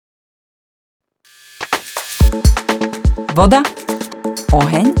Voda,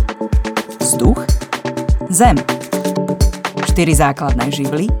 oheň, vzduch, zem. 4 základné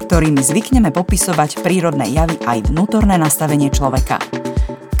živly, ktorými zvykneme popisovať prírodné javy aj vnútorné nastavenie človeka.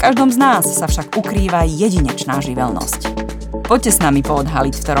 V každom z nás sa však ukrýva jedinečná živelnosť. Poďte s nami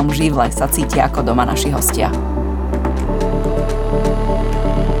poodhaliť, v ktorom živle sa cítia ako doma naši hostia.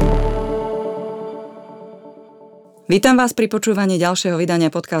 Vítam vás pri počúvaní ďalšieho vydania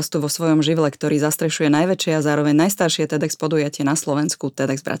podcastu vo svojom živle, ktorý zastrešuje najväčšie a zároveň najstaršie TEDx podujatie na Slovensku,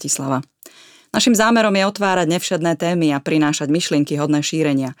 TEDx Bratislava. Naším zámerom je otvárať nevšedné témy a prinášať myšlienky hodné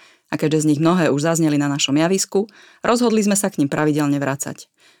šírenia. A keďže z nich mnohé už zazneli na našom javisku, rozhodli sme sa k nim pravidelne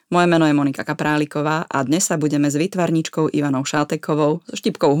vracať. Moje meno je Monika Kapráliková a dnes sa budeme s výtvarníčkou Ivanou Šátekovou so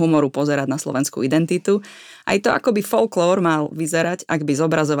štipkou humoru pozerať na slovenskú identitu, aj to, ako by folklór mal vyzerať, ak by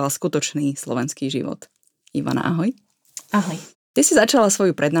zobrazoval skutočný slovenský život. Ivana, ahoj. Ahoj. Ty si začala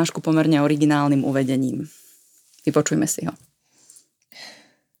svoju prednášku pomerne originálnym uvedením. Vypočujme si ho.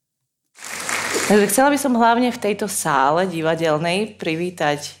 Takže chcela by som hlavne v tejto sále divadelnej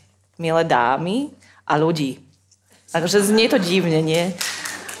privítať milé dámy a ľudí. Takže znie to divne, nie?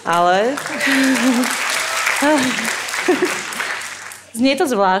 Ale... Znie to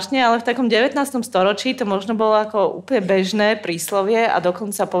zvláštne, ale v takom 19. storočí to možno bolo ako úplne bežné príslovie a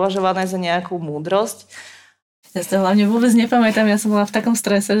dokonca považované za nejakú múdrosť. Ja si to hlavne vôbec nepamätám, ja som bola v takom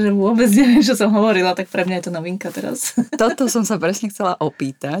strese, že vôbec neviem, čo som hovorila, tak pre mňa je to novinka teraz. Toto som sa presne chcela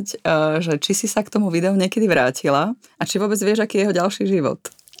opýtať, že či si sa k tomu videu niekedy vrátila a či vôbec vieš, aký je jeho ďalší život.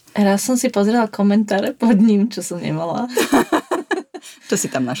 Raz som si pozerala komentáre pod ním, čo som nemala. Čo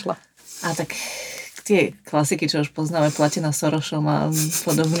si tam našla? A tak tie klasiky, čo už poznáme, Platená Sorošom a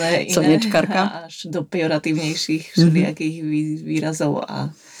podobné iné. Slniečkarka. Až do pejoratívnejších všelijakých výrazov.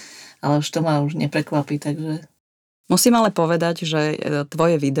 Ale už to ma už neprekvapí, takže... Musím ale povedať, že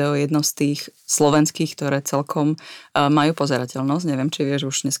tvoje video je jedno z tých slovenských, ktoré celkom majú pozerateľnosť. Neviem, či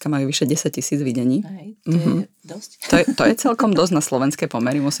vieš, už dneska majú vyše 10 000 videní. Hej, to je dosť. To je celkom dosť na slovenské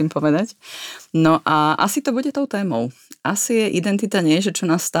pomery, musím povedať. No a asi to bude tou témou. Asi je identita nie, že čo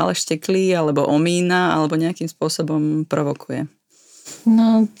nás stále šteklí, alebo omína, alebo nejakým spôsobom provokuje.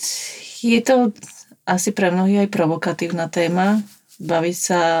 No, je to asi pre mnohých aj provokatívna téma. Baviť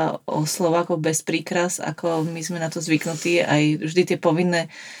sa o Slovákoch bez príkras, ako my sme na to zvyknutí. Aj vždy tie povinné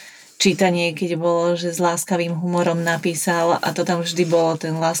čítanie, keď bolo, že s láskavým humorom napísal a to tam vždy bolo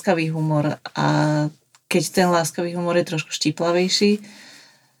ten láskavý humor. A keď ten láskavý humor je trošku štíplavejší,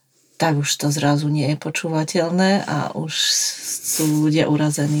 tak už to zrazu nie je počúvateľné a už sú ľudia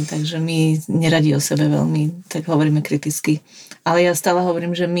urazení. Takže my neradi o sebe veľmi, tak hovoríme kriticky. Ale ja stále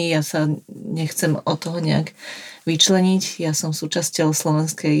hovorím, že ja sa nechcem od toho nejak vyčleniť. Ja som súčasťou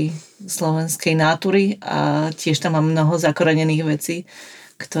slovenskej nátury a tiež tam mám mnoho zakorenených vecí,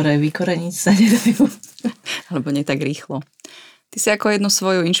 ktoré vykoreniť sa nedajú. Alebo nie tak rýchlo. Ty si ako jednu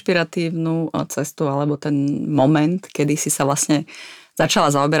svoju inšpiratívnu cestu alebo ten moment, kedy si sa vlastne začala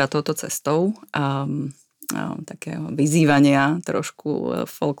zaoberať touto cestou takého vyzývania trošku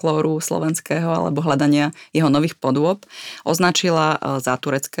folklóru slovenského alebo hľadania jeho nových podôb, označila za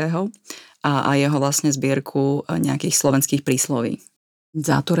tureckého a jeho vlastne zbierku nejakých slovenských prísloví.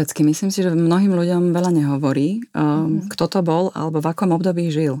 Za turecky, myslím si, že mnohým ľuďom veľa nehovorí. Kto to bol alebo v akom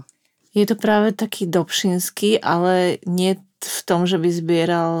období žil? Je to práve taký dobšinský, ale nie v tom, že by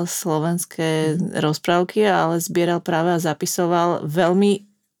zbieral slovenské rozprávky, ale zbieral práve a zapisoval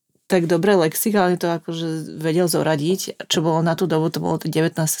veľmi tak dobre lexikálne to akože vedel zoradiť, čo bolo na tú dobu, to bolo to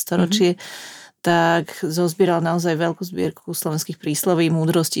 19. storočie, tak zozbieral naozaj veľkú zbierku slovenských prísloví,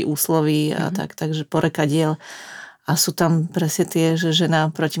 múdrosti, úsloví a takže porekadiel. A sú tam presne tie, že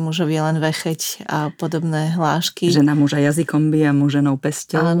žena proti mužovi je len vecheť a podobné hlášky. Žena muža jazykom by a muženou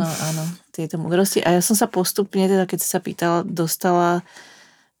pesťou. Áno, tieto múdrosti. A ja som sa postupne, teda keď si sa pýtala, dostala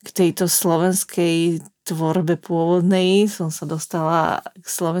k tejto slovenskej tvorbe pôvodnej, som sa dostala k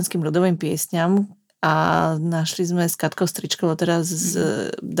slovenským ľudovým piesňam a našli sme s Katkou Stričkovou, teraz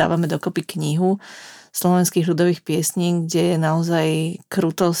dávame dokopy knihu slovenských ľudových piesní, kde je naozaj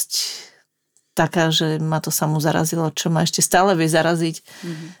krutosť taká, že ma to samú zarazilo, čo ma ešte stále vie zaraziť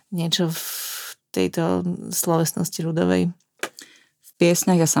niečo v tejto slovesnosti ľudovej. V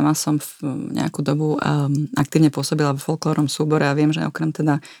piesňach ja sama som v nejakú dobu aktívne pôsobila v folklórnom súbore a viem, že okrem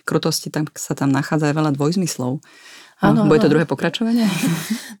teda krutosti tam sa tam nachádza aj veľa dvojzmyslov. Bude to druhé pokračovanie?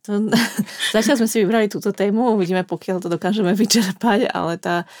 Zatiaľ sme si vybrali túto tému, uvidíme, pokiaľ to dokážeme vyčerpať, ale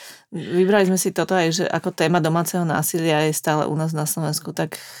vybrali sme si toto aj, že ako téma domáceho násilia je stále u nás na Slovensku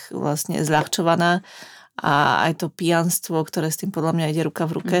tak vlastne zľahčovaná a aj to pijanstvo, ktoré s tým podľa mňa ide ruka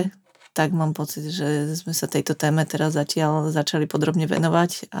v ruke, tak mám pocit, že sme sa tejto téme teraz zatiaľ začali podrobne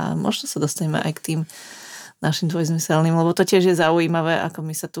venovať a možno sa dostaneme aj k tým našim dvojzmyselným, lebo to tiež je zaujímavé, ako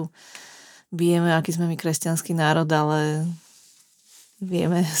my sa tu bijeme, aký sme my kresťanský národ, ale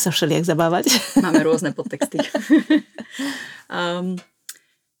vieme sa všelijak zabávať. Máme rôzne podtexty.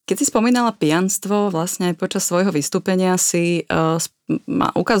 Keď si spomínala pijanstvo, vlastne aj počas svojho vystúpenia si ma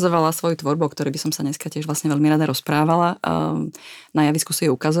ukazovala svoju tvorbu, o ktorej by som sa dneska tiež vlastne veľmi rada rozprávala. Na javisku si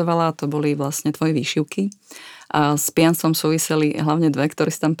ju ukazovala, to boli vlastne tvoje výšivky. S pijanstvom súviseli hlavne dve, ktoré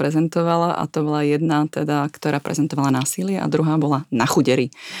si tam prezentovala, a to bola jedna, teda, ktorá prezentovala násilie, a druhá bola na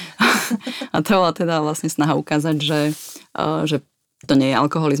chuderi. A to bola teda vlastne snaha ukázať, že to nie je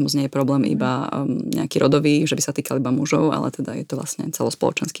alkoholizmus, nie je problém iba nejaký rodový, že by sa týkal iba mužov, ale teda je to vlastne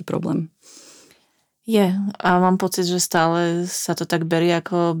celospoločenský problém. Je, a mám pocit, že stále sa to tak berie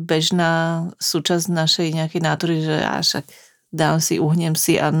ako bežná súčasť našej nejakej nátury, že však dám si, uhnem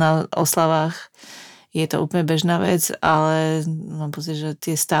si, a na oslavách je to úplne bežná vec, ale mám pocit, že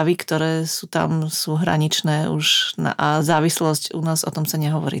tie stavy, ktoré sú tam, sú hraničné už a závislosť u nás o tom sa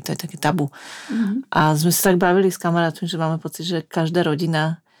nehovorí, to je také tabu. Mm-hmm. A sme sa tak bavili s kamarátmi, že máme pocit, že každá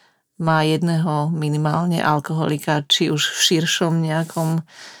rodina má jedného minimálne alkoholika, či už v širšom nejakom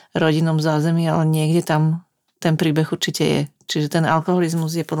rodinnom zázemí, ale niekde tam ten príbeh určite je. Čiže ten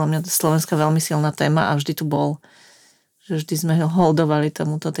alkoholizmus je podľa mňa Slovenská veľmi silná téma a vždy tu bol. Že vždy sme holdovali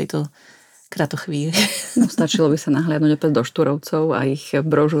tejto kratochvíli. No, stačilo by sa nahliadnúť opäť do Štúrovcov a ich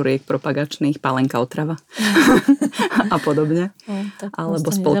brožúriek propagačných, Pálenka otrava a podobne. No,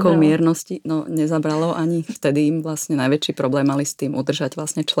 alebo spolkov miernosti. No, nezabralo ani vtedy. Im vlastne najväčší problém mali s tým udržať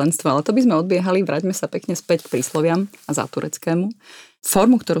vlastne členstvo. Ale to by sme odbiehali, vráťme sa pekne späť k prísloviam a zátureckému.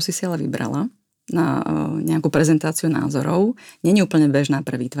 Formu, ktorú si ale vybrala na nejakú prezentáciu názorov, nie je úplne bežná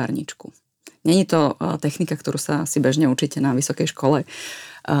pre výtvarničku. Není to technika, ktorú sa si bežne učíte na vysokej škole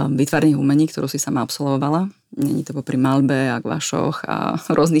výtvarných umení, ktorú si sama absolvovala. Není to popri maľbe a gvašoch a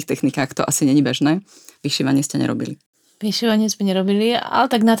rôznych technikách, to asi není bežné. Vyšívanie ste nerobili. Vyšívanie sme nerobili, ale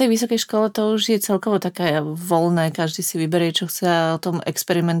tak na tej vysokej škole to už je celkovo také voľné. Každý si vyberie, čo chce, a o tom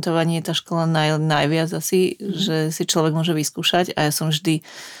experimentovaní je tá škola najviac asi, že si človek môže vyskúšať, a ja som vždy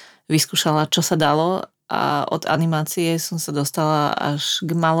vyskúšala, čo sa dalo. A od animácie som sa dostala až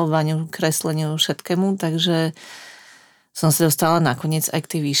k malovaniu, kresleniu, všetkému, takže som sa dostala nakoniec aj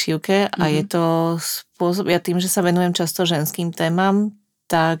k tej výšivke. A je to spôsob, ja tým, že sa venujem často ženským témam,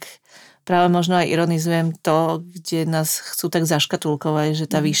 tak práve možno aj ironizujem to, kde nás chcú tak zaškatulkovať, že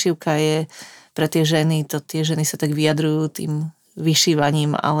tá výšivka je pre tie ženy, to tie ženy sa tak vyjadrujú tým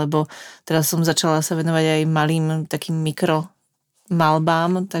vyšívaním, alebo teraz som začala sa venovať aj malým takým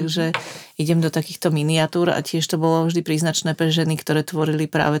malbám, takže idem do takýchto miniatúr, a tiež to bolo vždy príznačné pre ženy, ktoré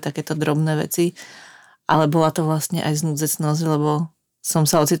tvorili práve takéto drobné veci, ale bola to vlastne aj znúdzecnosť, lebo som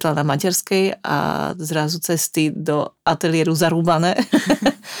sa ocitla na materskej a zrazu cesty do ateliéru zarúbané.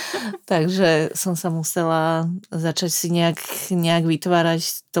 Takže som sa musela začať si nejak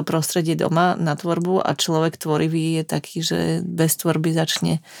vytvárať to prostredie doma na tvorbu, a človek tvorivý je taký, že bez tvorby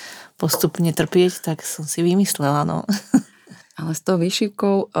začne postupne trpieť, tak som si vymyslela, no. Ale s tou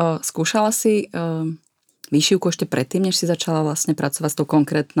výšivkou, skúšala si výšivku ešte predtým, než si začala vlastne pracovať s tou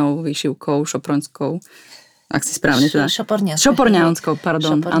konkrétnou výšivkou šopronskou? Ak si správne teda... Šoporňanskou,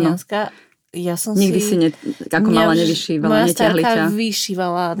 pardon. Šoporňanská. Ja som nikdy si ako mala nevyšívala, neťahli ťa. Moja starka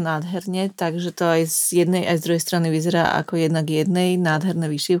vyšívala nádherne, takže to aj z jednej, aj z druhej strany vyzerá ako jednak jednej nádherné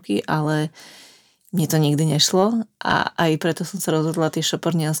výšivky, ale mne to nikdy nešlo, a aj preto som sa rozhodla tie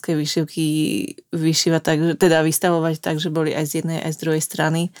šopornianské výšivky vyšívať tak, teda vystavovať tak, že boli aj z jednej, aj z druhej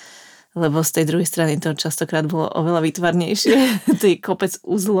strany, lebo z tej druhej strany to častokrát bolo oveľa výtvarnejšie, tý kopec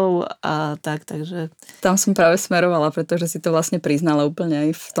uzlov a tak, takže... Tam som práve smerovala, pretože si to vlastne priznala úplne aj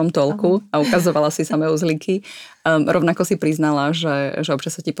v tom toľku a ukazovala si samé uzlíky. Rovnako si priznala, že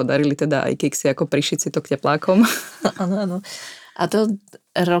občas sa ti podarili teda aj kiksy, ako prišiť si to k teplákom. Áno. A to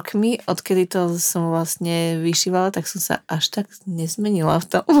rokmi, odkedy to som vlastne vyšívala, tak som sa až tak nezmenila v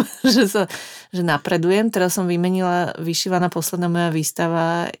tom, že napredujem. Teraz som vyšívaná posledná moja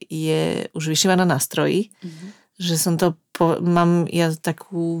výstava je už vyšívaná na stroji. Že som to, mám ja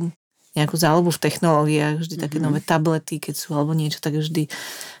takú nejakú záľubu v technológiách, vždy také nové tablety, keď sú alebo niečo, tak vždy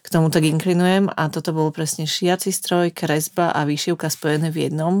k tomu tak inklinujem, a toto bol presne šiaci stroj, kresba a výšivka spojené v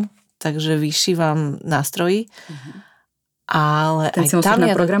jednom, takže vyšívam na stroji. Ale ten aj si musíš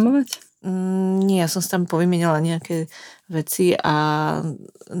naprogramovať? Nie, ja som si tam povymenila nejaké veci a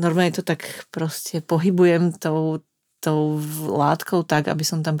normálne to tak proste pohybujem tou látkou tak, aby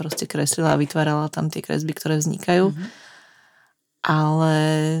som tam proste kreslila a vytvárala tam tie kresby, ktoré vznikajú. Ale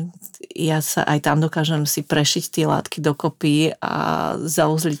ja sa aj tam dokážem si prešiť tie látky dokopy a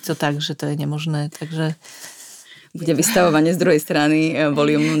zauzliť to tak, že to je nemožné, takže... bude vystavovanie z druhej strany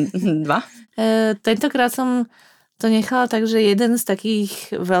Volume 2? Tentokrát som to nechala tak, že jeden z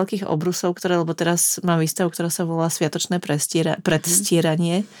takých veľkých obrusov, lebo teraz mám výstavu, ktorá sa volá Sviatočné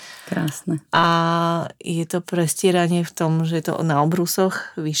predstieranie. Krásne. A je to prestieranie v tom, že je to na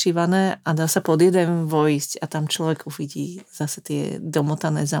obrusoch vyšívané a dá sa pod jeden vojsť a tam človek uvidí zase tie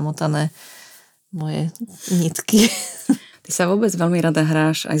domotané, zamotané moje nitky. Ty sa vôbec veľmi rada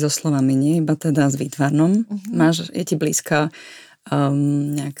hráš aj so slovami, nie iba teda s výtvarnom. Je ti blízka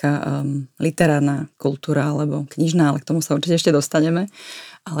nejaká literárna kultúra alebo knižná, ale k tomu sa určite ešte dostaneme.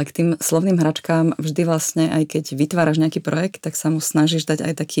 Ale k tým slovným hračkám vždy vlastne, aj keď vytváraš nejaký projekt, tak sa mu snažíš dať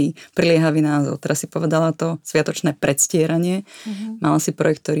aj taký priliehavý názov. Teraz si povedala to Sviatočné predstieranie. Mala si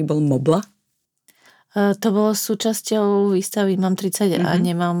projekt, ktorý bol Mobla. To bolo súčasťou výstavy Mám 30 a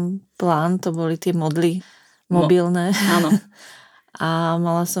nemám plán. To boli tie modly mobilné. Áno. A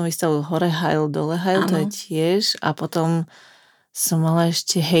mala som výstavu Hore hajl, dole hajl, to je tiež. A potom som mala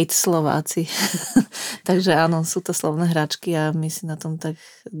ešte Hejt Slováci. Takže áno, sú to slovné hračky a my si na tom tak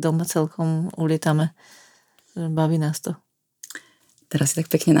doma celkom ulietame. Baví nás to. Teraz si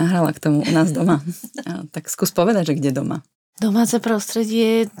tak pekne nahrala k tomu u nás doma. Tak skús povedať, že kde doma? Domáce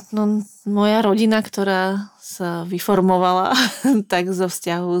prostredie, moja rodina, ktorá sa vyformovala tak zo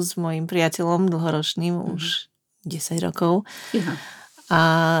vzťahu s mojim priateľom dlhoročným, už 10 rokov. A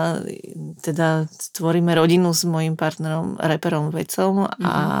teda tvoríme rodinu s mojím partnerom, reperom Vecom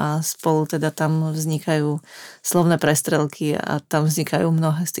a spolu teda tam vznikajú slovné prestrelky a tam vznikajú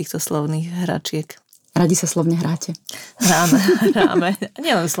mnohé z týchto slovných hračiek. Radi sa slovne hráte? Hráme.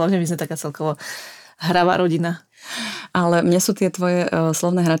 Nielen slovne, my sme taká celkovo hravá rodina. Ale mne sú tie tvoje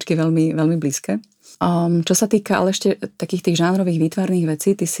slovné hračky veľmi, veľmi blízke. Čo sa týka ale ešte takých tých žánrových výtvarných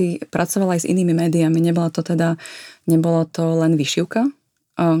vecí, ty si pracovala aj s inými médiami. Nebolo to len vyšívka,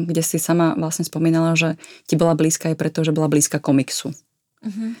 kde si sama vlastne spomínala, že ti bola blízka aj preto, že bola blízka komiksu.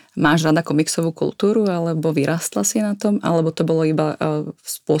 Máš rada komiksovú kultúru, alebo vyrastla si na tom, alebo to bolo iba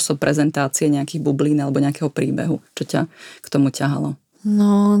spôsob prezentácie nejakých bublín alebo nejakého príbehu, čo ťa k tomu ťahalo?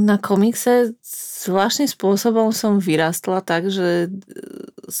 No, na komikse zvláštnym spôsobom som vyrastla tak, že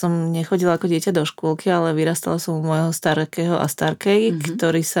som nechodila ako dieťa do škôlky, ale vyrastala som u môjho starkého a starkej,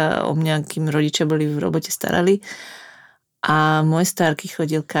 ktorí sa o mňa, kým rodičia boli v robote, starali. A môj starky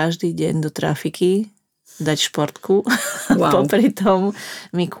chodil každý deň do trafiky dať športku. Wow. Popri tom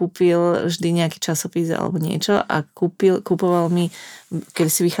mi kúpil vždy nejaký časopis alebo niečo a kúpoval mi, keď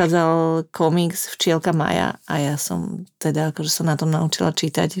si vychádzal komiks Včielka Maja a ja som teda akože sa na tom naučila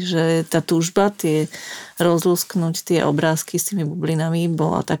čítať, že tá túžba rozlúsknuť tie obrázky s tými bublinami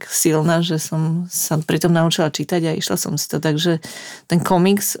bola tak silná, že som sa pri tom naučila čítať a išla som si to. Takže ten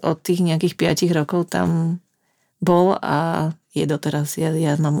komiks od tých nejakých 5 rokov tam bol a je doteraz.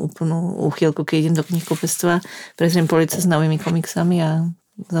 Ja mám úplnú úchylku, keď idem do knihkupectva, prezriem police s novými komiksami a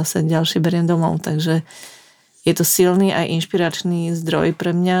zase ďalšie beriem domov. Takže je to silný aj inšpiračný zdroj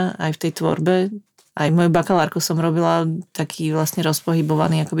pre mňa aj v tej tvorbe. Aj moju bakalárku som robila taký vlastne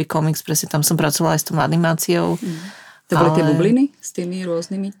rozpohybovaný akoby komiks, presne tam som pracovala aj s tou animáciou. To boli tie bubliny s tými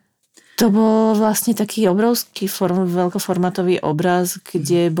rôznymi? To bol vlastne taký obrovský veľkoformátový obraz,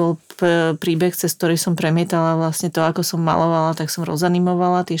 kde bol príbeh, cez ktorý som premietala vlastne to, ako som malovala, tak som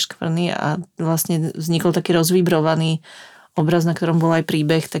rozanimovala tie škvrny a vlastne vznikol taký rozvibrovaný obraz, na ktorom bol aj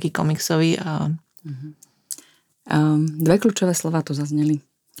príbeh, taký komiksový. Dve kľúčové slová tu zazneli.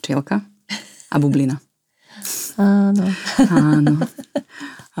 Včielka a bublina. Áno.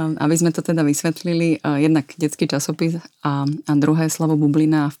 Aby sme to teda vysvetlili, jednak detský časopis a druhé slovo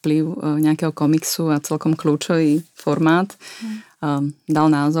bublina a vplyv nejakého komiksu a celkom kľúčový formát dal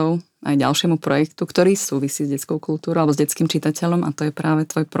názov aj ďalšiemu projektu, ktorý súvisí s detskou kultúrou alebo s detským čitateľom a to je práve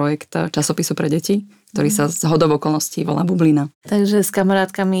tvoj projekt časopisu pre deti, ktorý sa z hodou okolností volá Bublina. Takže s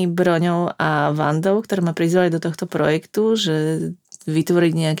kamarátkami Broňou a Vandou, ktoré ma prizvali do tohto projektu, že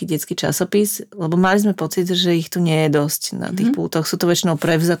vytvoriť nejaký detský časopis, lebo mali sme pocit, že ich tu nie je dosť na tých pultoch. Sú to väčšinou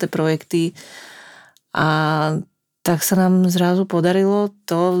prevzaté projekty a tak sa nám zrazu podarilo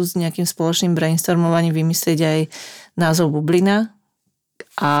to s nejakým spoločným brainstormovaním vymyslieť aj názov Bublina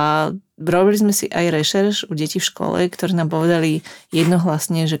a robili sme si aj rešerš u detí v škole, ktorí nám povedali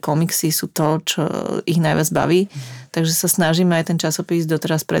jednohlasne, že komiksy sú to, čo ich najviac baví. Takže sa snažíme aj ten časopis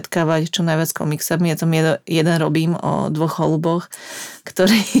doteraz predkávať čo najviac komiksami. Ja tam jeden robím o 2 holuboch,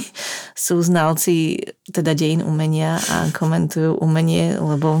 ktorí sú znalci teda dejín umenia a komentujú umenie,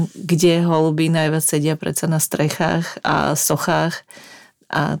 lebo kde holuby najviac sedia predsa na strechách a sochách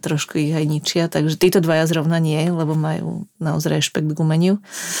a trošku ich aj ničia. Takže títo dvaja zrovna nie, lebo majú naozaj rešpekt k umeniu.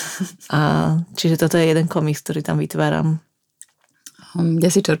 A čiže toto je jeden komiks, ktorý tam vytváram.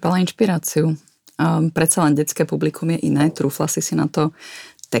 Kde si čerpala inšpiráciu? predsa len detské publikum je iné. Trúfla si na to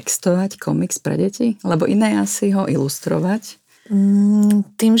textovať komiks pre deti? Lebo iné je asi ho ilustrovať.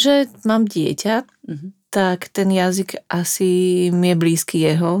 Tým, že mám dieťa, tak ten jazyk asi mi je blízky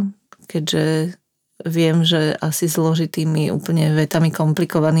jeho, keďže viem, že asi zložitými úplne vetami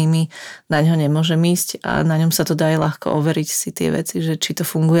komplikovanými na ňo nemôžem ísť a na ňom sa to dá aj ľahko overiť si tie veci, že či to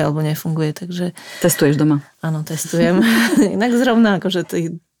funguje alebo nefunguje. Takže... Testuješ doma? Áno, testujem. Inak zrovna akože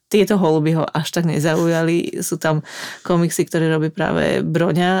tieto holuby ho až tak nezaujali. Sú tam komiksy, ktoré robí práve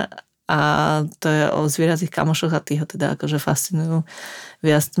Broňa a to je o zvieracích kamošoch a tí ho teda akože fascinujú.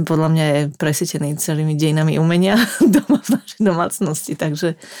 Viac podľa mňa je presítený celými dejinami umenia doma v našej domácnosti,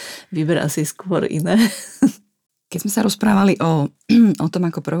 takže vyberá si skôr iné. Keď sme sa rozprávali o tom,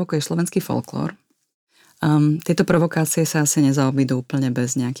 ako provokuje slovenský folklór, tieto provokácie sa asi nezaobídu úplne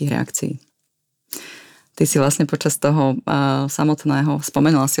bez nejakých reakcií. Ty si vlastne počas toho samotného,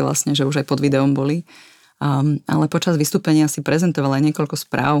 spomenula si vlastne, že už aj pod videom boli, ale počas vystúpenia si prezentovala aj niekoľko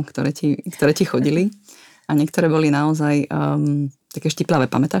správ, ktoré ti chodili a niektoré boli naozaj také štiplavé.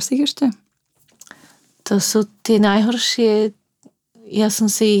 Pamätáš si ich ešte? To sú tie najhoršie. Ja som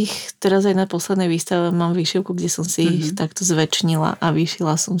si ich teraz aj na poslednej výstave mám výšivku, kde som si ich takto zväčšnila a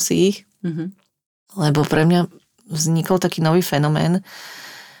vyšila som si ich. Lebo pre mňa vznikol taký nový fenomén,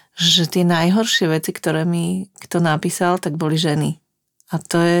 že tie najhoršie veci, ktoré mi kto napísal, tak boli ženy. A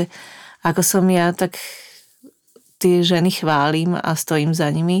to je, ako som ja tak tie ženy chválim a stojím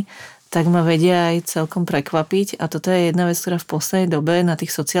za nimi, tak ma vedia aj celkom prekvapiť. A toto je jedna vec, ktorá v poslednej dobe na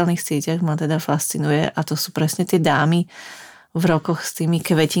tých sociálnych sieťach ma teda fascinuje. A to sú presne tie dámy v rokoch s tými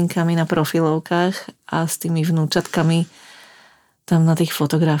kvetinkami na profilovkách a s tými vnúčatkami tam na tých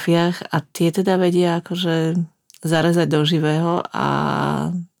fotografiách. A tie teda vedia akože zarezať do živého a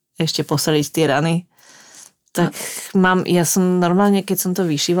ešte posadiť tie rany. Tak ja som normálne, keď som to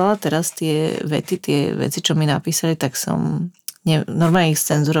vyšívala teraz tie veci, čo mi napísali, tak som normálne ich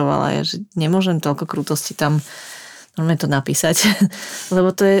scenzurovala. Ja, že nemôžem toľko krutosti tam normálne to napísať.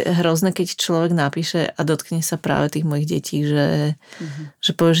 Lebo to je hrozné, keď človek napíše a dotkne sa práve tých mojich detí, že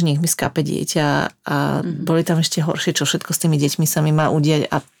povie, že nech mi skápe dieťa a boli tam ešte horšie, čo všetko s tými deťmi sa mi má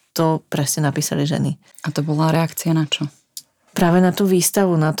udiať a to presne napísali ženy. A to bola reakcia na čo? Práve na tú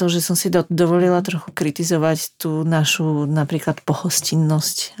výstavu, na to, že som si dovolila trochu kritizovať tú našu napríklad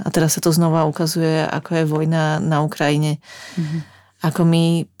pohostinnosť. A teraz sa to znova ukazuje, ako je vojna na Ukrajine. Ako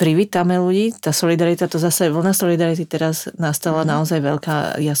my privítame ľudí, tá solidarita, to zase vlna solidarity teraz nastala naozaj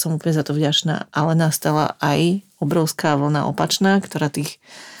veľká, ja som úplne za to vďačná, ale nastala aj obrovská vlna opačná, ktorá tých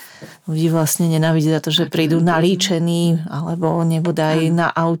ľudí vlastne nenávidí za to, že prídu nalíčení alebo nebodaj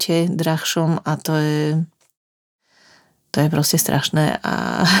na aute drahšom a to je proste strašné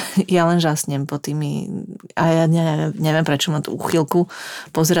a ja len žasnem po tými a ja neviem, prečo mám tú úchylku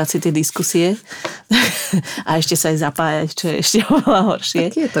pozerať si tie diskusie a ešte sa aj zapájať, čo je ešte oveľa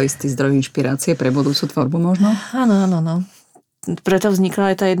horšie. Tak je to istý zdroj inšpirácie pre budúcu tvorbu možno? Áno. Preto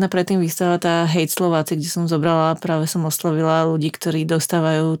vznikla aj tá jedna predtým výstava, tá hejt Slováci, kde som zobrala, práve som oslovila ľudí, ktorí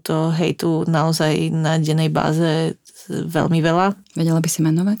dostávajú to hejtu naozaj na dennej báze veľmi veľa. Vedela by si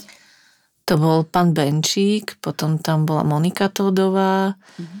menovať? To bol pán Benčík, potom tam bola Monika Tódová,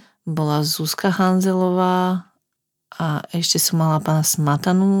 bola Zuzka Hanzelová a ešte som mala pána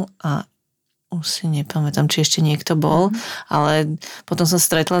Smatanu a už si nepamätám, či ešte niekto bol, ale potom som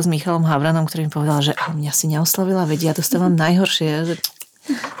stretla s Michalom Havranom, ktorý mi povedal, že mňa si neoslovila, veď ja dostávam najhoršie.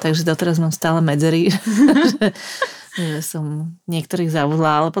 Takže doteraz mám stále medzery, že som niektorých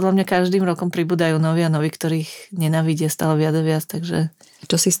zabudla, ale podľa mňa každým rokom pribúdajú noví a noví, ktorých nenávidia stále viac a viac, takže...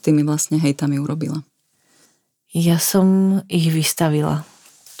 Čo si s tými vlastne hejtami urobila? Ja som ich vystavila.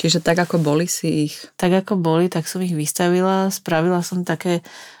 Čiže tak, ako boli si ich? Tak, ako boli, tak som ich vystavila. Spravila som také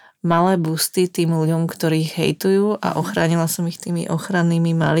malé busty tým ľuďom, ktorí hejtujú a ochránila som ich tými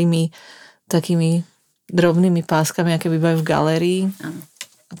ochrannými malými takými drobnými páskami, aké bývajú v galérii.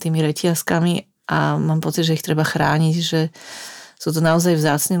 Tými reťazkami a mám pocit, že ich treba chrániť, že sú to naozaj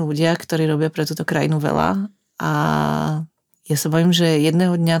vzácni ľudia, ktorí robia pre túto krajinu veľa a ja sa bojím, že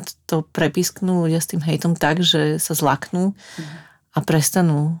jedného dňa to prepisknú ľudia s tým hejtom tak, že sa zlaknú a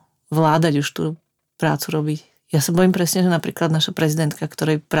prestanú vládať už tú prácu robiť. Ja sa bojím presne, že napríklad naša prezidentka,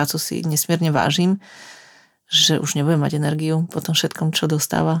 ktorej prácu si nesmierne vážim, že už nebude mať energiu po tom všetkom, čo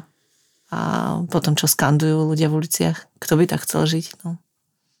dostáva a po tom, čo skandujú ľudia v uliciach. Kto by tak chcel žiť? No.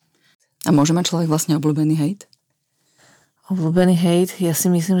 A môže mať človek vlastne obľúbený hejt? Obľúbený hejt? Ja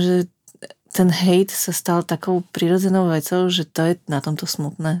si myslím, že ten hejt sa stal takou prirodzenou vecou, že to je na tomto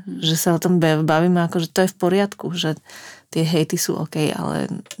smutné. Že sa o tom bavíme ako, že to je v poriadku, že tie hejty sú OK,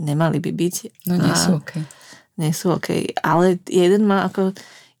 ale nemali by byť. No nie sú OK. Nie sú OK. Ale jeden má ako...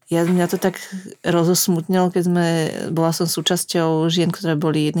 mňa to tak rozosmutnilo, keď bola som súčasťou žien, ktoré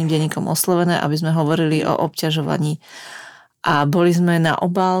boli jedným denníkom oslovené, aby sme hovorili o obťažovaní. A boli sme na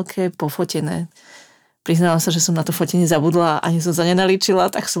obálke pofotené. Priznala sa, že som na to fotenie zabudla, ani som sa nenalíčila,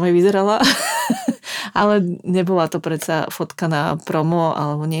 tak som aj vyzerala. Ale nebola to predsa fotka na promo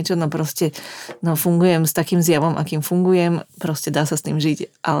alebo niečo, no proste fungujem s takým zjavom, akým fungujem, proste dá sa s tým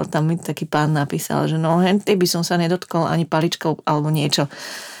žiť. Ale tam mi taký pán napísal, že henty by som sa nedotkol ani paličkou alebo niečo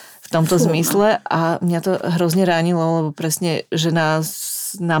v tomto zmysle a mňa to hrozne ránilo, lebo presne žena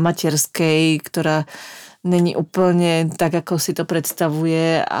na materskej, ktorá není úplne tak, ako si to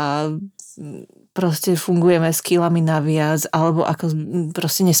predstavuje a proste fungujeme s kilami naviac, alebo ako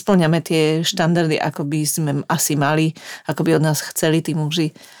proste nesplňame tie štandardy, ako by sme asi mali, ako by od nás chceli tí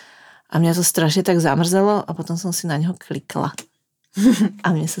muži. A mňa to strašne tak zamrzelo a potom som si na neho klikla. A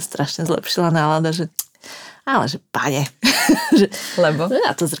mne sa strašne zlepšila nálada, že pane. Lebo?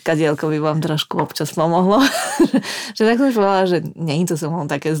 A to zrkadielko by vám trošku občas pomohlo. Že tak som si povedala, že nie je to so mnou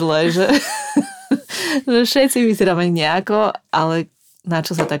také zlé, že všetci vyzeráme nejako, ale na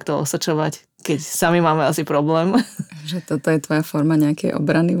čo sa takto osočovať, keď sami máme asi problém. Že toto je tvoja forma nejakej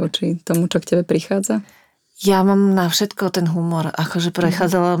obrany voči tomu, čo k tebe prichádza? Ja mám na všetko ten humor. Akože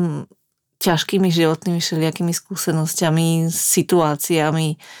prechádzala ťažkými životnými všelijakými skúsenosťami,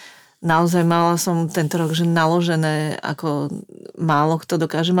 situáciami. Naozaj mala som tento rok, že naložené, ako málo kto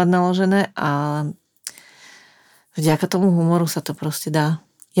dokáže mať naložené a vďaka tomu humoru sa to proste dá.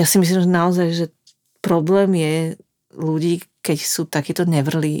 Ja si myslím, že naozaj, že problém je ľudí, keď sú takíto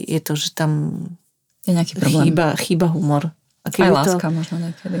nevrlí, je to, že tam je nejaký problém. Chýba humor. A aj láska možno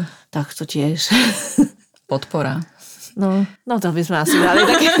niekedy. Tak to tiež. Podpora. No to by sme asi dali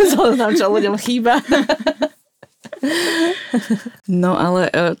také zoznam, čo ľuďom chýba. No ale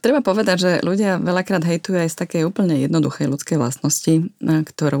treba povedať, že ľudia veľakrát hejtujú aj z takej úplne jednoduchej ľudskej vlastnosti,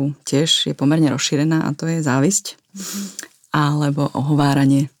 ktorú tiež je pomerne rozšírená a to je závisť alebo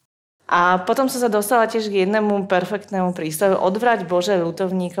ohováranie. A potom som sa dostala tiež k jednému perfektnému prístavu. Odvrať Bože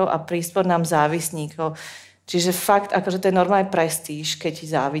ľutovníkov a prispor nám závisníkov. Čiže fakt, akože to je normálne prestíž, keď ti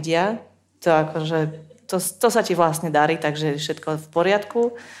závidia. To akože, to sa ti vlastne darí, takže je všetko v poriadku.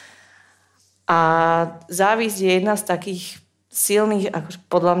 A závisť je jedna z takých silných, akože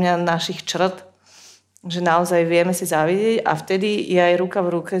podľa mňa, našich črt, že naozaj vieme si závidieť a vtedy je aj ruka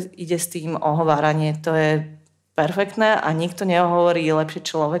v ruke ide s tým ohováranie. To je perfektné a nikto nehovorí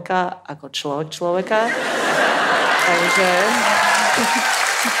lepšie človeka ako človeka. Takže...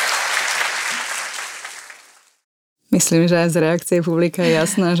 Myslím, že aj z reakcie publika je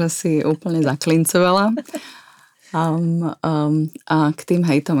jasná, že si úplne zaklincovala. A k tým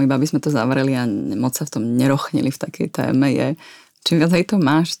hejtom, iba by sme to zavreli a moc sa v tom nerochnili v takej téme, je, čím viac hejtom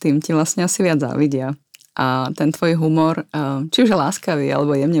máš, tým ti vlastne asi viac závidia. A ten tvoj humor, či už je láskavý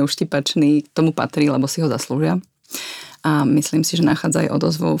alebo jemne uštipačný, tomu patrí, lebo si ho zaslúžia. A myslím si, že nachádza aj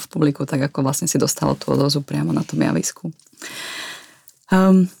odozvu v publiku, tak ako vlastne si dostalo tú odozvu priamo na tom javisku.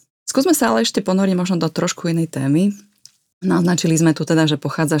 Skúsme sa ale ešte ponoriť možno do trošku inej témy. Naznačili sme tu teda, že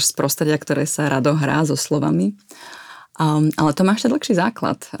pochádzaš z prostredia, ktoré sa rado hrá so slovami. Ale to má ešte dlhší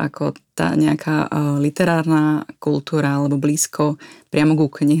základ, ako tá nejaká literárna kultúra alebo blízko priamo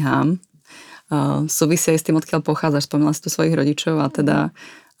ku knihám. Súvisí aj s tým, odkiaľ pochádzaš. Spomínala si tu svojich rodičov a teda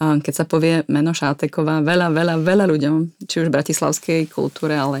keď sa povie meno Šáteková, veľa ľuďom, či už v bratislavskej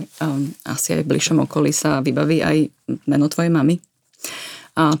kultúre, ale asi aj v bližšom okolí sa vybaví aj meno tvojej mamy.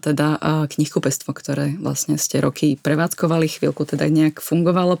 A teda knihkupectvo, ktoré vlastne ste roky prevádzkovali, chvíľku teda nejak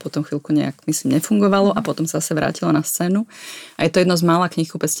fungovalo, potom chvíľku nejak, myslím, nefungovalo a potom sa vrátilo na scénu. A je to jedno z mála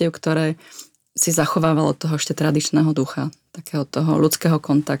knihkupectiev, ktoré si zachovávalo toho ešte tradičného ducha, takého toho ľudského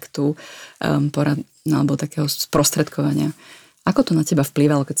kontaktu, alebo takého sprostredkovania. Ako to na teba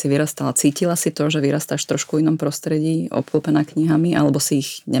vplývalo, keď si vyrastala? Cítila si to, že vyrastáš v trošku inom prostredí, obklopená knihami, alebo si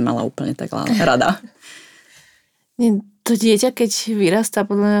ich nemala úplne tak rada? To dieťa, keď vyrastá,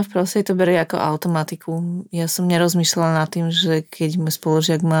 podľa mňa v prostredí to berie ako automatiku. Ja som nerozmýšľala nad tým, že keď môj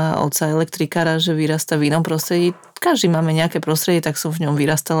spolužiak má otca elektrikára, že vyrastá v inom prostredí. Každý máme nejaké prostredie, tak som v ňom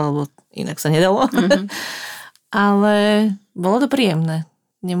vyrastala, lebo inak sa nedalo. Mm-hmm. Ale bolo to príjemné.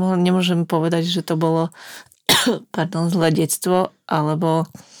 Nemôžem povedať, že to bolo zlé detstvo, alebo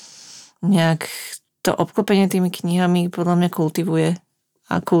nejak to obklopenie tými knihami podľa mňa kultivuje.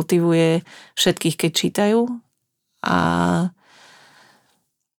 A kultivuje všetkých, keď čítajú. A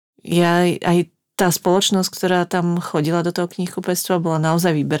aj tá spoločnosť, ktorá tam chodila do toho knihkupectva, bola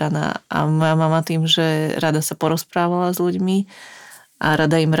naozaj vyberaná. A moja mama tým, že rada sa porozprávala s ľuďmi a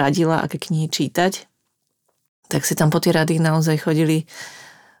rada im radila, aké knihy čítať, tak si tam po tie rady naozaj chodili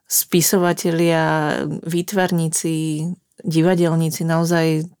spisovatelia, výtvarníci, divadelníci,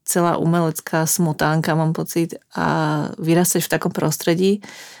 naozaj celá umelecká smotánka, mám pocit, a vyrastať v takom prostredí,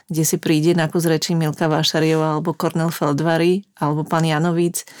 kde si príde na kus rečí Milka Vášariová alebo Kornel Feldvary alebo pán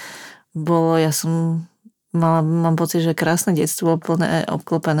Janovíc, mám pocit, že krásne detstvo plné,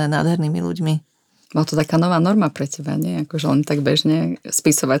 obklopené nádhernými ľuďmi. Bola to taká nová norma pre teba, nie? Akože len tak bežne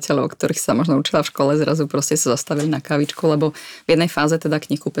spisovateľov, ktorých sa možno učila v škole, zrazu proste sa zastavili na kavičku, lebo v jednej fáze teda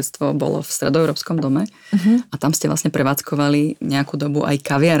knihkupectvo bolo v Stredoeurópskom dome a tam ste vlastne prevádzkovali nejakú dobu aj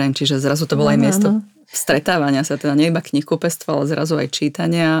kaviareň, čiže zrazu to bolo aj miesto stretávania sa, teda nie iba knihkupectvo, ale zrazu aj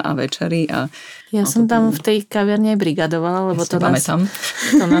čítania a večery. Ja som tam v tej kaviarni aj brigadovala, lebo to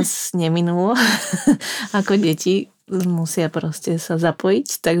nás neminulo ako deti. Musia proste sa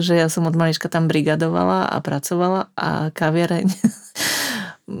zapojiť, takže ja som od malička tam brigadovala a pracovala a kaviareň.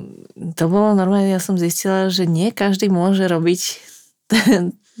 To bolo normálne, ja som zistila, že nie každý môže robiť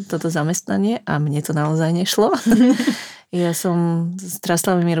toto zamestnanie a mne to naozaj nešlo. Ja som s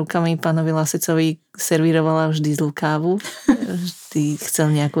traslavými rukami pánovi Lasicovi servírovala vždy zlú kávu. Vždy chcel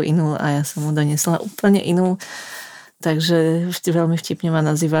nejakú inú a ja som mu donesla úplne inú. Takže veľmi vtipne ma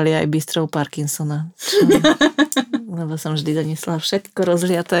nazývali aj bistrou Parkinsona. Lebo som vždy donesla všetko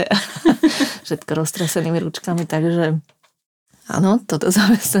rozliaté, všetko roztrasenými ručkami, takže áno, toto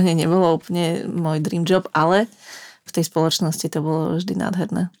zamestnanie nebolo úplne môj dream job, ale v tej spoločnosti to bolo vždy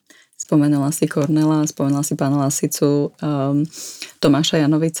nádherné. Spomenula si Kornela, spomenula si pána Lasicu, Tomáša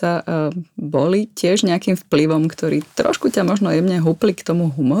Janovica. Boli tiež nejakým vplyvom, ktorý trošku ťa možno jemne húpli k tomu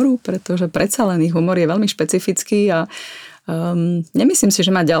humoru, pretože predsa len ich humor je veľmi špecifický a nemyslím si,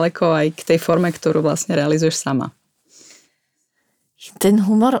 že má ďaleko aj k tej forme, ktorú vlastne realizuješ sama. Ten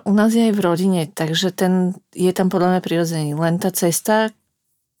humor u nás je aj v rodine, takže ten je tam podľa mňa prirodzený. Len tá cesta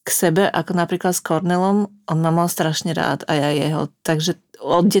k sebe, ako napríklad s Kornelom, on ma mal strašne rád a ja jeho. Takže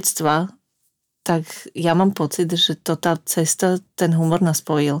od detstva, tak ja mám pocit, že to tá cesta, ten humor nás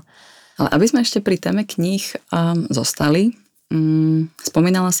spojil. Ale aby sme ešte pri téme kníh zostali,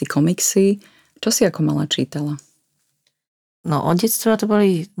 spomínala si komiksy. Čo si ako malá čítala? No od detstva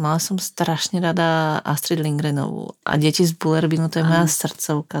mala som strašne rada Astrid Lindgrenovú a Deti z Bullerbinu, to je moja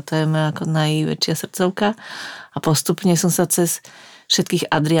srdcovka, to je moja ako najväčšia srdcovka a postupne som sa cez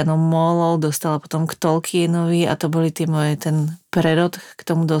všetkých Adrianov Mólov dostala potom k Tolkienovi a to boli ten prerod k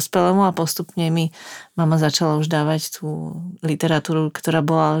tomu dospelému a postupne mi mama začala už dávať tú literatúru, ktorá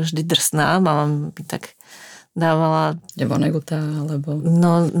bola vždy drsná, mama mi tak dávala... Vonneguta, alebo...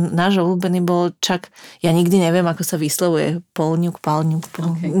 No, náš obľúbený bol ja nikdy neviem, ako sa vyslovuje. Polňuk,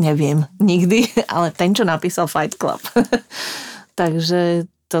 okay. Neviem, nikdy, ale ten, čo napísal Fight Club. Takže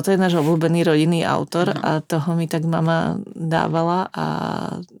toto je náš obľúbený rodinný autor a toho mi tak mama dávala a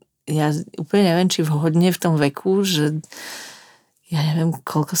ja úplne neviem, či vhodne v tom veku, že ja neviem,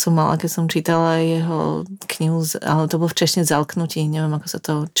 koľko som mala, keď som čítala jeho knihu, ale to bol v Češne zalknutí, neviem, ako sa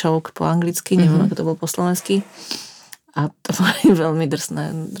to choke po anglicky, neviem, ako to bol po slovensky. A to boli veľmi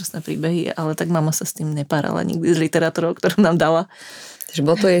drsné príbehy, ale tak mama sa s tým nepárala nikdy s literatúrou, ktorú nám dala. Takže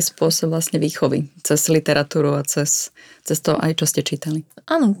bol to jej spôsob vlastne výchovy, cez literatúru a cez to aj, čo ste čítali.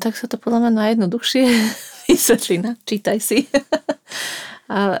 Áno, tak sa to podľa mňa najjednoduchšie vysvetlí, čítaj si.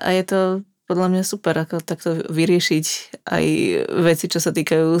 A je to podľa mňa super, ako takto vyriešiť aj veci, čo sa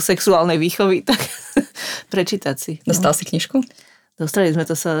týkajú sexuálnej výchovy, tak prečítať si. Dostal si knižku? Dostali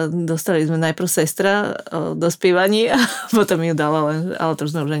sme najprv sestra o dospievaní a potom ju dala, ale to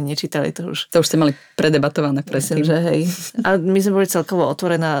už sme už ani nečítali. To už ste mali predebatované predtým. Myslím, že hej. A my sme boli celkovo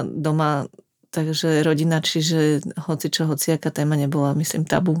otvorená doma, takže rodina, čiže hociaká téma nebola, myslím,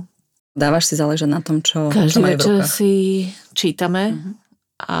 tabu. Dávaš si záležať na tom, čo majú v rukách? Každý večer si čítame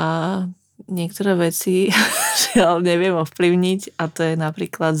a niektoré veci žiaľ neviem ovplyvniť a to je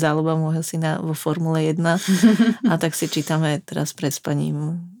napríklad záľuba môjho syna vo Formule 1 a tak si čítame teraz pred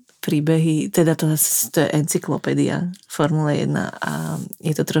spaním príbehy, teda to je encyklopédia Formule 1 a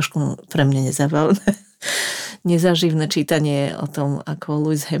je to trošku pre mňa nezábavné. Nezaživné čítanie o tom, ako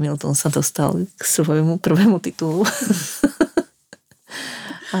Lewis Hamilton sa dostal k svojmu prvému titulu.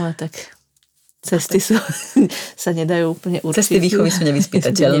 Ale tak cesty sa nedajú úplne určiť. Cesty výchovy sú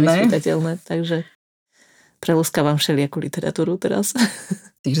nevyspytateľné. Takže prelúskavam všelijakú literatúru teraz.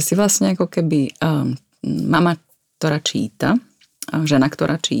 Takže si vlastne ako keby mama, ktorá číta, žena,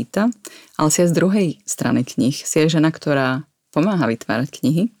 ktorá číta, ale si aj z druhej strany knih. Si aj žena, ktorá pomáha vytvárať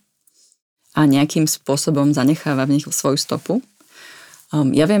knihy a nejakým spôsobom zanecháva v nich svoju stopu.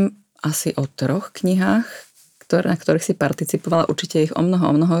 Ja viem asi o 3 knihách, na ktorých si participovala, určite ich o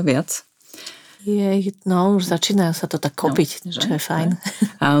mnoho viac. Už začínajú sa to tak kopiť, čo je fajn.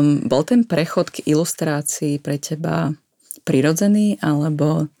 Bol ten prechod k ilustrácii pre teba prirodzený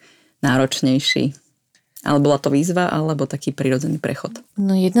alebo náročnejší? Ale bola to výzva, alebo taký prirodzený prechod?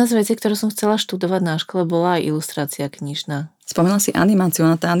 No jedna z vecí, ktorú som chcela študovať na škole, bola aj ilustrácia knižná. Spomínala si animáciu,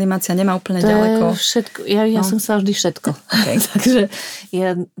 no tá animácia nemá úplne to ďaleko. Všetko. Ja som chcela vždy všetko. Okay. Takže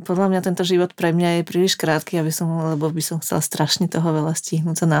podľa mňa tento život pre mňa je príliš krátky, lebo by som chcela strašne toho veľa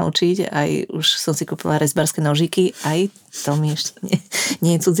stihnúť sa naučiť. Aj už som si kúpila rezbárske nožíky, aj to mi ešte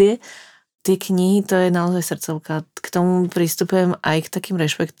nie je cudzie. Tie knihy, to je naozaj srdcovka. K tomu pristupujem aj k takým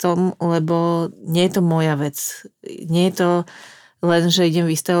rešpektom, lebo nie je to moja vec. Nie je to len, že idem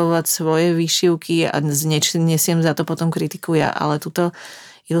vystavovať svoje výšivky a nesiem za to potom kritiku ja, ale tuto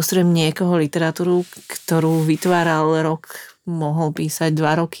ilustrujem niekoho literatúru, ktorú vytváral rok, mohol písať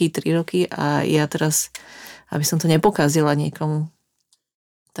 2 roky, 3 roky a ja teraz, aby som to nepokazila niekomu.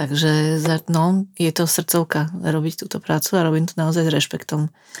 Takže je to srdcovka robiť túto prácu a robím to naozaj s rešpektom.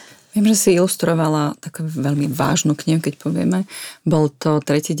 Viem, že si ilustrovala takú veľmi vážnu knihu, keď povieme. Bol to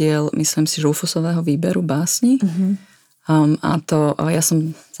 3. diel, myslím si, Rufusového výberu básni. Mm-hmm. Ja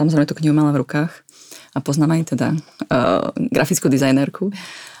som samozrejme tú knihu mala v rukách a poznám aj teda grafickú dizajnerku.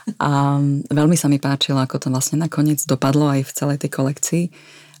 A veľmi sa mi páčilo, ako to vlastne nakoniec dopadlo aj v celej tej kolekcii.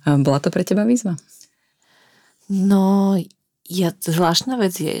 Bola to pre teba výzva? No, zvláštna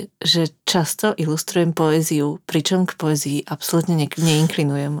vec je, že často ilustrujem poéziu, pričom k poézii absolútne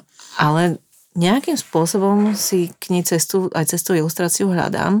neinklinujem. Ale nejakým spôsobom si k nej aj cestou ilustráciu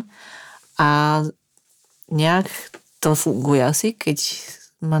hľadám a nejak to funguje asi, keď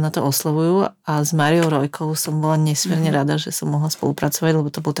ma na to oslovujú a s Máriou Rojkou som bola nesmierne rada, že som mohla spolupracovať, lebo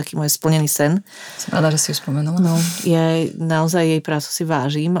to bol taký môj splnený sen. Som rada, že si ju spomenula. No, ja naozaj jej prácu si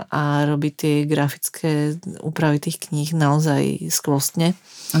vážim a robí tie grafické úpravy tých kníh naozaj skvostne.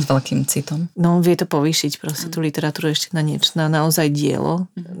 A s veľkým citom. No, vie to povýšiť proste tú literatúru ešte na naozaj dielo.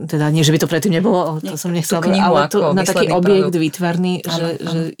 Teda nie, že by to predtým nebolo, to som nechcela, ale to na taký objekt výtvarný,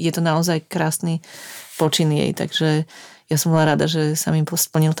 že je to naozaj krásny počin jej, takže ja som bola rada, že sa mi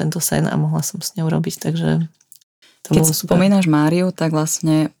splnil tento sen a mohla som s ňou robiť, takže to keď bolo super. Spomínaš Máriu, tak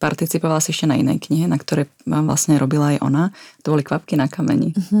vlastne participovala si ešte na inej knihe, na ktorej vám vlastne robila aj ona. To boli Kvapky na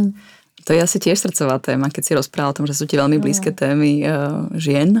kameni. Mm-hmm. To je asi tiež srdcová téma, keď si rozprávala o tom, že sú ti veľmi blízke témy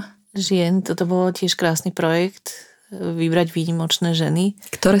žien. Žien, toto bolo tiež krásny projekt, vybrať výnimočné ženy.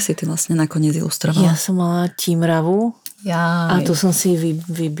 Ktoré si ty vlastne nakoniec ilustrovala? Ja som mala Tímravu. A tu som si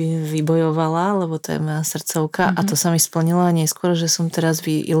vybojovala, lebo to je moja srdcovka a to sa mi splnilo neskôr, že som teraz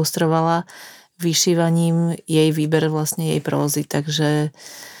ilustrovala vyšívaním jej výber vlastne jej prózy, takže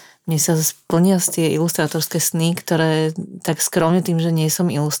mne sa splnia tie ilustrátorské sny, ktoré tak skromne tým, že nie som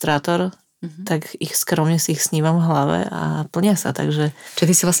ilustrátor, tak skromne si ich snívam v hlave a plnia sa, takže... Čiže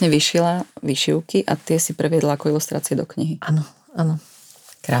ty si vlastne vyšila výšivky a tie si previedla ako ilustrácie do knihy. Áno.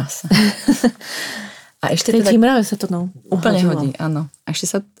 Krása. A ešte teda... Tímrave sa to úplne hodí, áno. A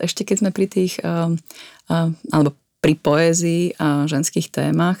ešte keď sme pri tých, alebo pri poézii a ženských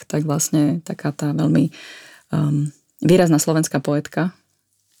témach, tak vlastne taká tá veľmi výrazná slovenská poetka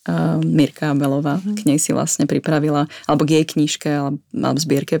Mirka Abelová, k nej si vlastne pripravila, alebo k jej knižke, alebo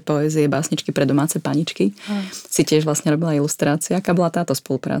zbierke poézie, básničky pre domáce paničky. Si tiež vlastne robila ilustrácia. Aká bola táto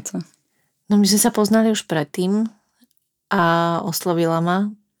spolupráca? No my sme sa poznali už predtým a oslovila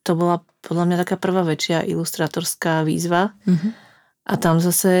ma. To bola podľa mňa taká prvá väčšia ilustrátorská výzva. A tam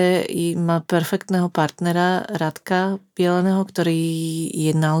zase má perfektného partnera Radka Bieleného, ktorý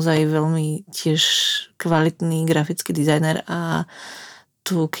je naozaj veľmi tiež kvalitný grafický dizajner a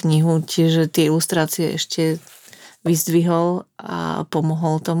tú knihu tiež tie ilustrácie ešte vyzdvihol a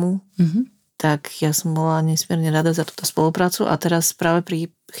pomohol tomu. Tak ja som bola nesmierne rada za túto spoluprácu a teraz práve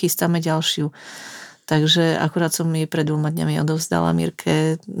chystáme ďalšiu. Takže akurát som jej pred 2 dňami odovzdala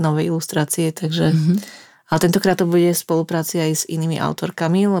Mirke nové ilustrácie, takže... Ale tentokrát to bude v spolupráci aj s inými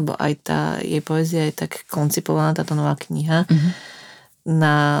autorkami, lebo aj tá jej poézia je tak koncipovaná, táto nová kniha,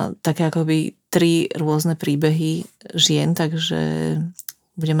 na také akoby 3 rôzne príbehy žien, takže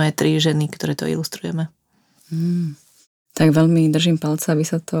budeme aj 3 ženy, ktoré to ilustrujeme. Tak veľmi držím palca, aby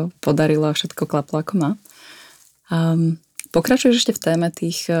sa to podarilo a všetko klaplo ako má. Pokračuješ ešte v téme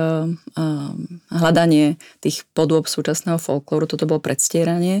tých hľadanie tých podôb súčasného folklóru, toto bolo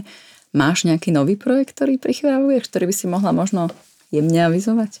predstieranie. Máš nejaký nový projekt, ktorý prichravuješ, ktorý by si mohla možno jemne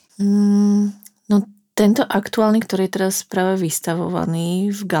avizovať? No tento aktuálny, ktorý je teraz práve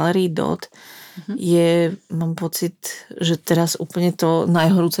vystavovaný v galerii DOT, mám pocit, že teraz úplne to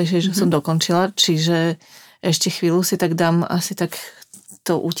najhorúcejšie, že som dokončila, čiže ešte chvíľu si tak dám asi tak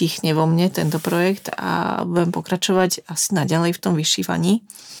to utichne vo mne, tento projekt, a budem pokračovať asi naďalej v tom vyšívaní.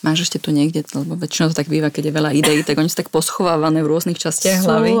 Máš ešte tu niekde, lebo väčšinou to tak býva, keď je veľa ideí, tak oni sú tak poschovávané v rôznych častiach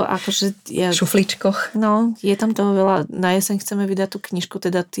hlavy. Šufličkoch. No, je tam toho veľa. Na jeseň chceme vydať tú knižku,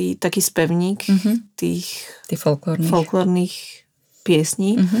 teda taký spevník tých folklórnych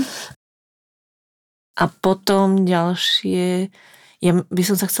piesní. A potom ďalšie, ja by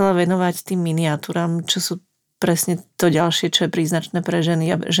som sa chcela venovať tým miniatúram, čo sú presne to ďalšie, čo je príznačné pre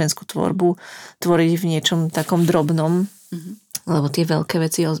ženy a ženskú tvorbu, tvoriť v niečom takom drobnom, lebo tie veľké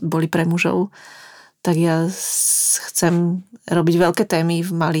veci boli pre mužov. Tak ja chcem robiť veľké témy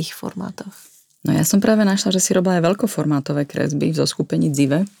v malých formátoch. No ja som práve našla, že si robila aj veľkoformátové kresby v zoskupení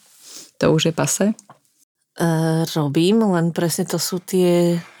Dzive. To už je pase? Robím, len presne to sú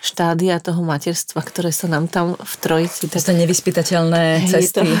tie štádia toho materstva, ktoré sa nám tam v trojici... To sú nevyspytateľné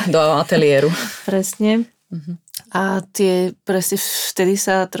cesty do ateliéru. Presne. A tie presne vtedy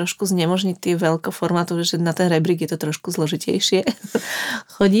sa trošku znemožní tie veľkoformátové, že na ten rebrík je to trošku zložitejšie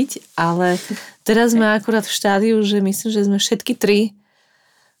chodiť, ale teraz sme akurát v štádiu, že myslím, že sme všetky tri,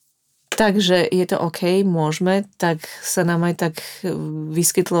 takže je to OK, môžeme, tak sa nám aj tak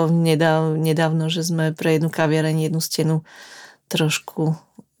vyskytlo nedávno, že sme pre jednu kaviareň, jednu stenu trošku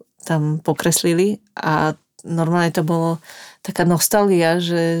tam pokreslili a normálne to bolo taká nostalgia,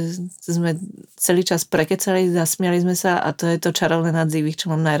 že sme celý čas prekecali, zasmiali sme sa a to je to čarovné na Dzivých,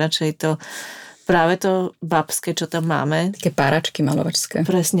 čo mám najradšej, to práve to babské, čo tam máme. Také páračky malovačské.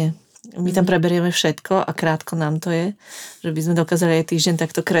 Presne. My tam preberieme všetko a krátko nám to je, že by sme dokázali aj týždeň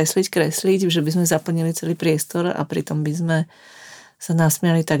takto kresliť, že by sme zaplnili celý priestor a pritom by sme sa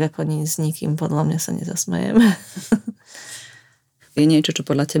nasmiali tak, ako s nikým, podľa mňa sa nezasmejem. Je niečo, čo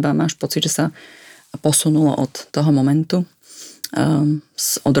podľa teba máš pocit, že sa posunulo od toho momentu,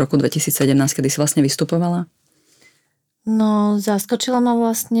 od roku 2017, kedy si vlastne vystupovala? No, zaskočila ma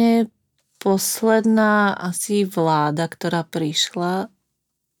vlastne posledná asi vláda, ktorá prišla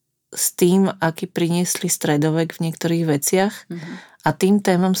s tým, aký priniesli stredovek v niektorých veciach. A tým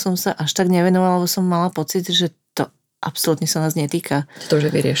témam som sa až tak nevenovala, lebo som mala pocit, že to absolútne sa nás netýka. To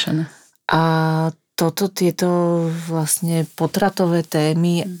už je vyriešené. A tieto vlastne potratové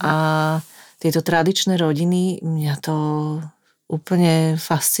témy a tieto tradičné rodiny, mňa to úplne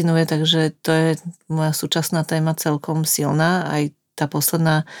fascinuje, takže to je moja súčasná téma celkom silná. Aj tá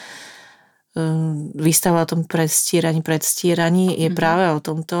posledná výstava o tom predstieraní je práve o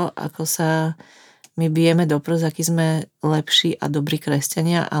tomto, ako sa my bijeme do prs, akí sme lepší a dobrí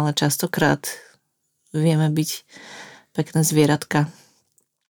kresťania, ale častokrát vieme byť pekné zvieratka.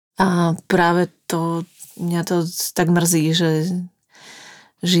 A práve mňa to tak mrzí, že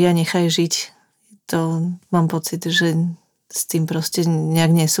žij a nechaj žiť. To mám pocit, že s tým proste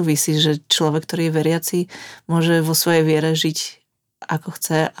nejak nesúvisí, že človek, ktorý je veriaci, môže vo svojej viere žiť ako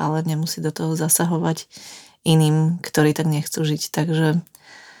chce, ale nemusí do toho zasahovať iným, ktorí tak nechcú žiť. Takže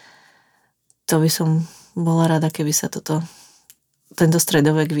to by som bola rada, keby sa tento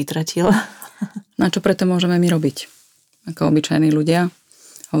stredovek vytratil. Na čo preto môžeme my robiť? Ako obyčajní ľudia.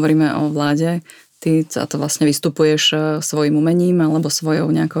 Hovoríme o vláde. Ty za to vlastne vystupuješ svojim umením alebo svojou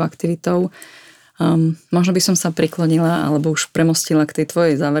nejakou aktivitou. Možno by som sa priklonila alebo už premostila k tej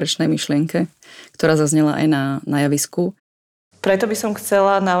tvojej záverečnej myšlienke, ktorá zaznela aj na javisku. Preto by som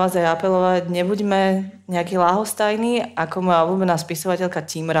chcela na vás aj apelovať, nebuďme nejakí ľahostajní, ako moja obľúbená spisovateľka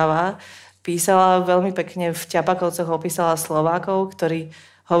Tímravá písala veľmi pekne v Ťapakovcoch, opísala Slovákov, ktorí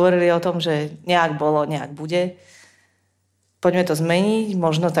hovorili o tom, že nejak bolo, nejak bude. Poďme to zmeniť,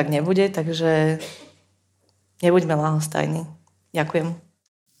 možno tak nebude, takže nebuďme ľahostajní. Ďakujem.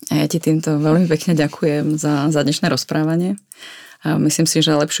 A ja ti týmto veľmi pekne ďakujem za dnešné rozprávanie. A myslím si,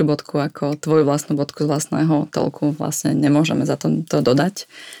 že lepšiu bodku ako tvoju vlastnú bodku z vlastného toľku vlastne nemôžeme za to dodať.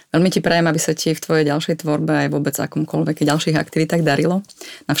 Veľmi ti prajem, aby sa ti v tvojej ďalšej tvorbe aj vôbec akomkoľvek ďalších aktivitách darilo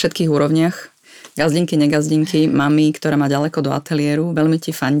na všetkých úrovniach. Gazdinky, negazdinky, mami, ktorá má ďaleko do ateliéru. Veľmi ti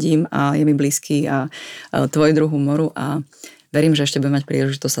fandím a je mi blízky a tvoj druh humoru a verím, že ešte budem mať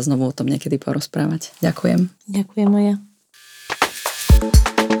príležitosť sa znovu o tom niekedy porozprávať. Ďakujem. Ďakujem, Maja.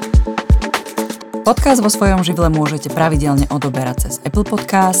 Podcast vo svojom živle môžete pravidelne odoberať cez Apple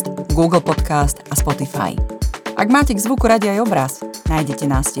Podcast, Google Podcast a Spotify. Ak máte k zvuku radi aj obraz, nájdete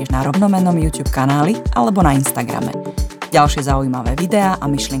nás tiež na rovnomennom YouTube kanáli alebo na Instagrame. Ďalšie zaujímavé videá a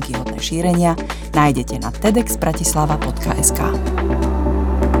myšlienky hodné šírenia nájdete na tedxbratislava.sk.